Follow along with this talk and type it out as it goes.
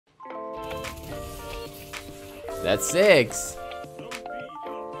That's 6.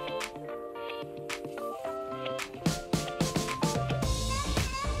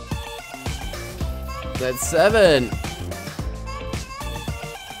 That's 7.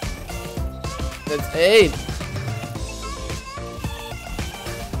 That's 8.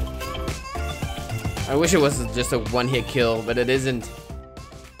 I wish it was just a one-hit kill, but it isn't.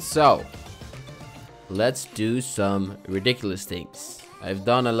 So, let's do some ridiculous things. I've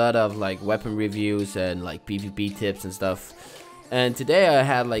done a lot of like weapon reviews and like PvP tips and stuff. And today I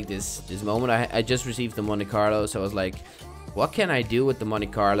had like this moment. I just received the Monte Carlo, so I was like, what can I do with the Monte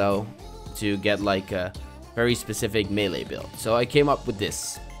Carlo to get like a very specific melee build? So I came up with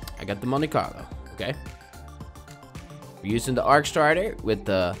this. I got the Monte Carlo, okay? We're using the Arc Strider with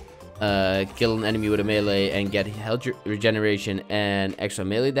the kill an enemy with a melee and get health regeneration and extra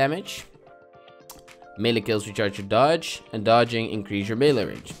melee damage. Melee kills recharge your dodge, and dodging increase your melee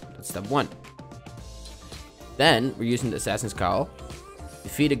range. That's step 1. Then we're using the Assassin's Cowl.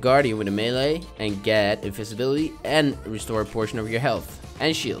 Defeat a guardian with a melee and get invisibility and restore a portion of your health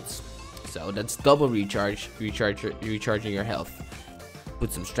and shields. So that's double recharging your health.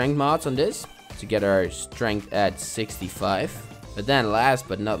 Put some strength mods on this to get our strength at 65. But then last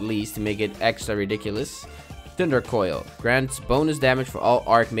but not least, to make it extra ridiculous, Thunder Coil grants bonus damage for all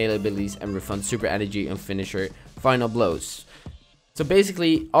arc melee abilities and refunds super energy and finisher final blows. So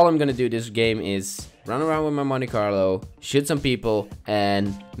basically all I'm gonna do this game is run around with my Monte Carlo, shoot some people,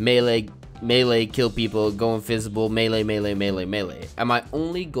 and melee kill people, go invisible, melee. And my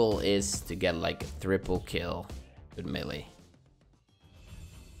only goal is to get like a triple kill with melee.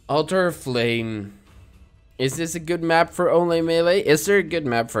 Altar of Flame. Is this a good map for only melee? Is there a good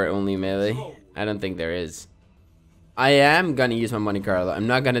map for only melee? I don't think there is. I am gonna use my Monte Carlo. I'm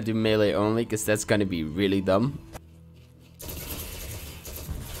not gonna do melee only because that's gonna be really dumb.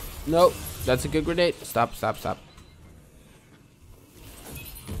 Nope, that's a good grenade. Stop.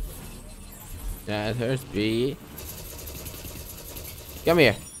 Yeah, there's B. Come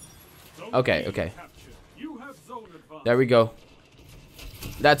here. Okay. There we go.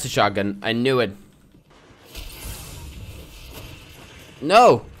 That's a shotgun. I knew it.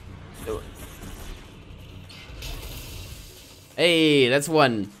 No! Hey, that's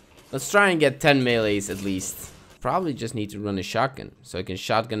 1. Let's try and get 10 melees at least. Probably just need to run a shotgun, so I can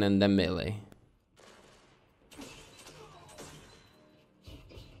shotgun and then melee.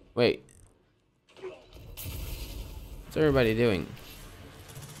 Wait. What's everybody doing?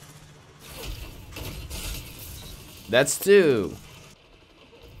 That's 2.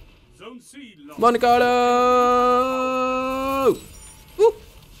 Monte Carlo! Woo!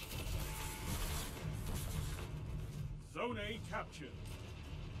 Zone A captured.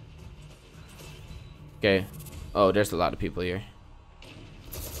 Okay. Oh, there's a lot of people here.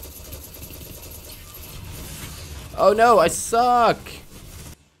 Oh no, I suck!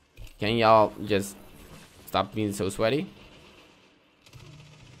 Can y'all just stop being so sweaty?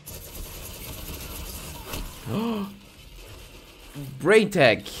 Brain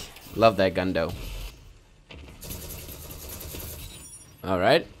tech! Love that gun though.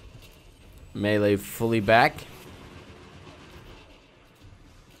 Alright. Melee fully back.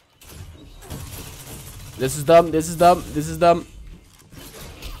 This is dumb.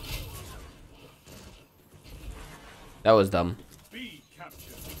 That was dumb.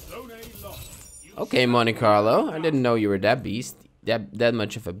 Okay, Monte Carlo. I didn't know you were that beast. That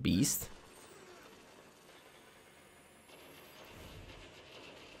much of a beast.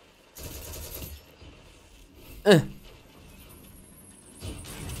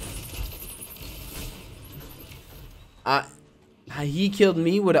 He killed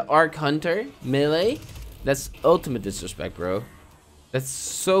me with an Arc Hunter melee. That's ultimate disrespect, bro. That's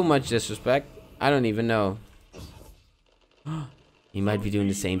so much disrespect. I don't even know. He might be doing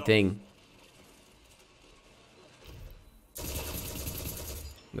the same thing.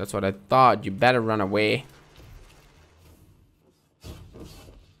 That's what I thought. You better run away.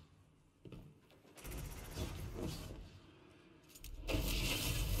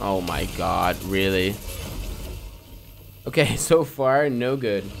 Oh my god, really? Okay, so far, no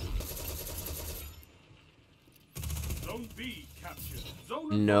good.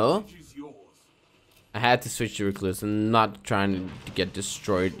 No? I had to switch to Recluse. I'm not trying to get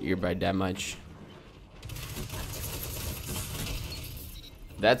destroyed here by that much.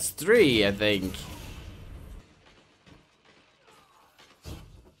 That's 3, I think.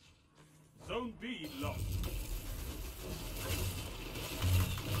 Zone B locked.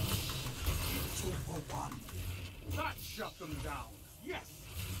 That shut them down. Yes.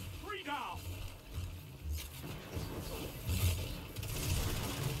 3 down.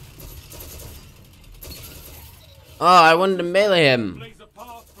 Oh, I wanted to melee him. Blaze a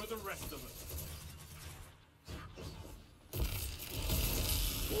path for the rest of us.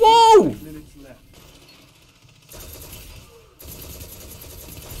 Whoa! Minutes left.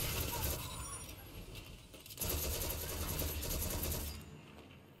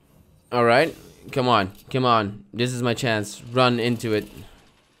 All right, come on, come on. This is my chance. Run into it.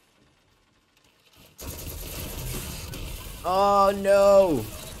 Oh no!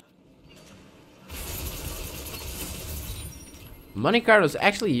 Monte Carlo's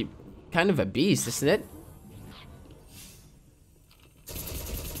actually kind of a beast, isn't it?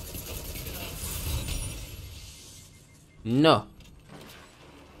 No.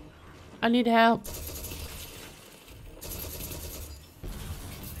 I need help.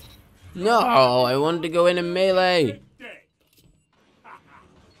 No, I wanted to go in and melee.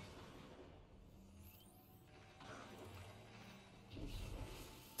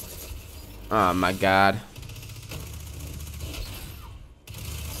 Oh my god.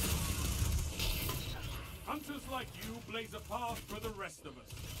 Hunters like you blaze a path for the rest of us.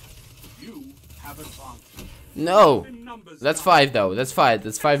 You have advantage. No. That's 5 though. That's 5.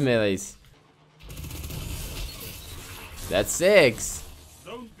 That's 5 melees. That's 6.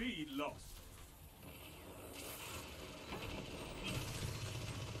 Don't be lost.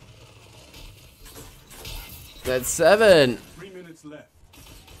 That's 7. 3 minutes left.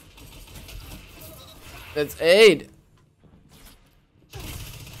 That's 8.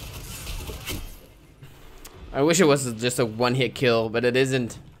 I wish it was just a one-hit kill, but it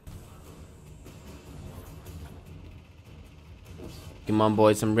isn't. Come on,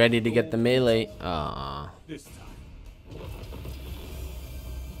 boys. I'm ready to get the melee. Aww. This time.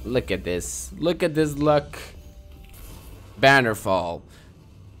 Look at this. Look at this luck. Bannerfall.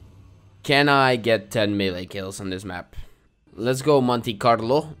 Can I get 10 melee kills on this map? Let's go Monte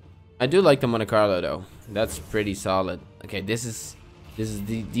Carlo. I do like the Monte Carlo though. That's pretty solid. Okay, these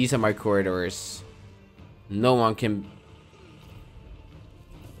are my corridors. No one can.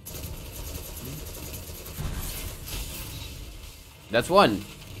 That's 1.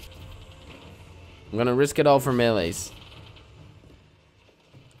 I'm gonna risk it all for melees.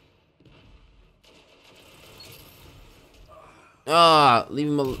 Ah, leave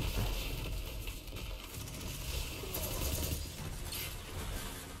him alone.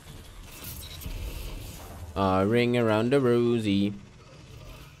 Ring around the rosy.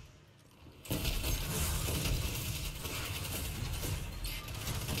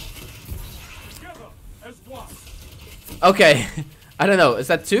 Together as one. Okay, I don't know. Is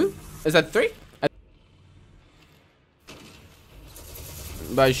that 2? Is that 3?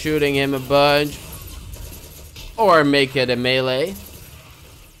 By shooting him a bunch. Or make it a melee.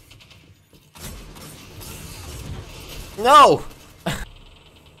 No!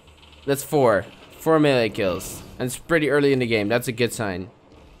 That's 4. 4 melee kills. And it's pretty early in the game. That's a good sign.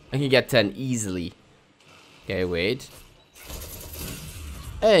 I can get 10 easily. Okay, wait.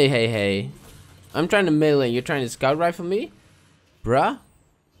 Hey, hey, hey. I'm trying to melee. You're trying to scout rifle me? Bruh?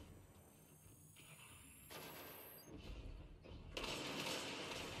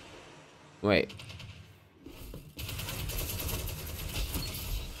 Wait.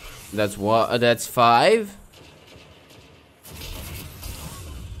 That's what? That's 5?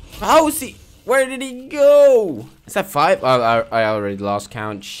 How is he? Where did he go? Is that 5? I already lost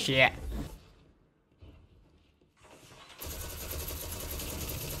count. Shit.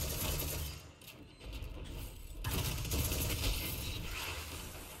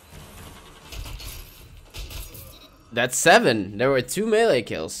 That's 7. There were 2 melee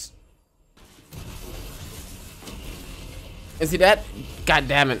kills. Is he dead? God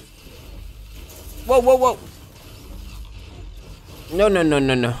damn it. Whoa, whoa, whoa. No, no, no,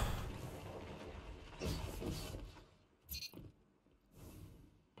 no, no.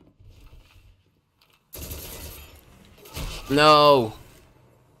 No.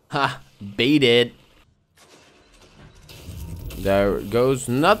 Ha, baited. There goes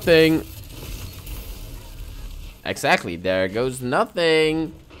nothing. Exactly, there goes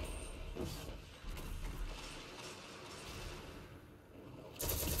nothing.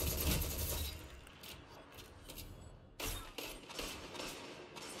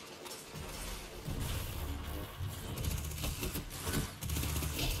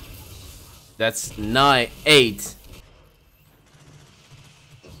 That's 9, 8.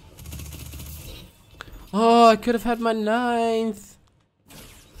 Oh, I could have had my 9th.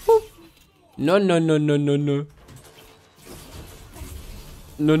 Whoop. No, no, no, no, no, no.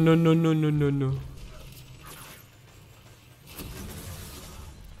 No, no, no, no, no, no, no.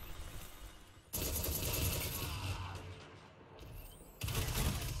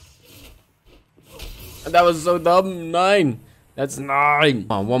 That was so dumb. 9. That's 9.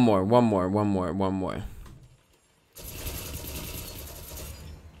 Come on, one more.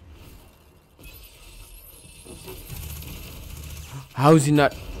 How is he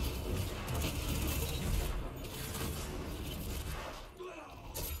not?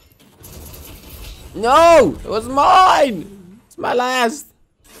 No! It was mine! It's my last!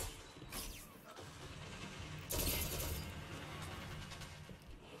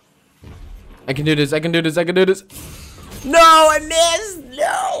 I can do this, I can do this. No, I missed!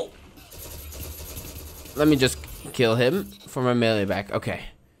 No! Let me just kill him for my melee back. Okay.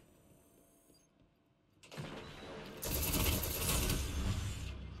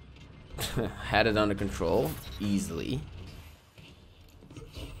 Had it under control easily.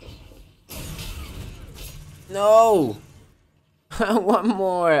 No! One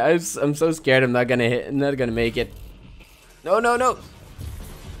more. I'm so scared I'm not gonna hit. I'm not gonna make it. No, no, no!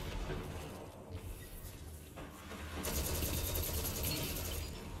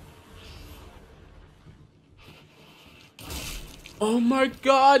 Oh my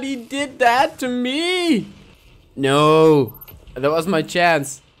god, he did that to me! No! That was my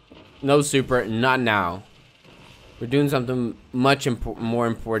chance. No super, not now. We're doing something much more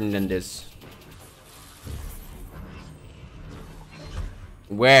important than this.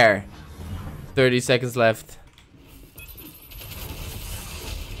 Where? 30 seconds left.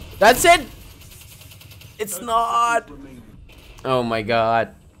 That's it! It's not! Oh my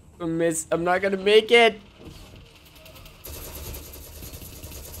god. I missed. I'm not gonna make it!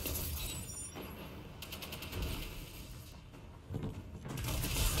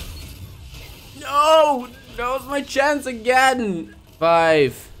 No! That was my chance again!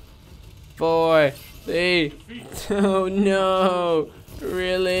 5, 4, 3. Oh no!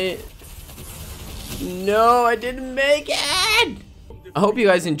 Really? No, I didn't make it! I hope you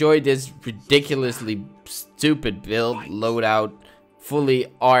guys enjoyed this ridiculously stupid build, loadout, fully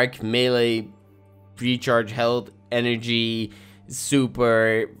arc, melee, recharge health, energy,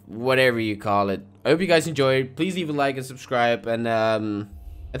 super, whatever you call it. I hope you guys enjoyed. Please leave a like and subscribe, and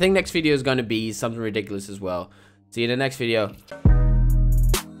I think next video is gonna be something ridiculous as well. See you in the next video.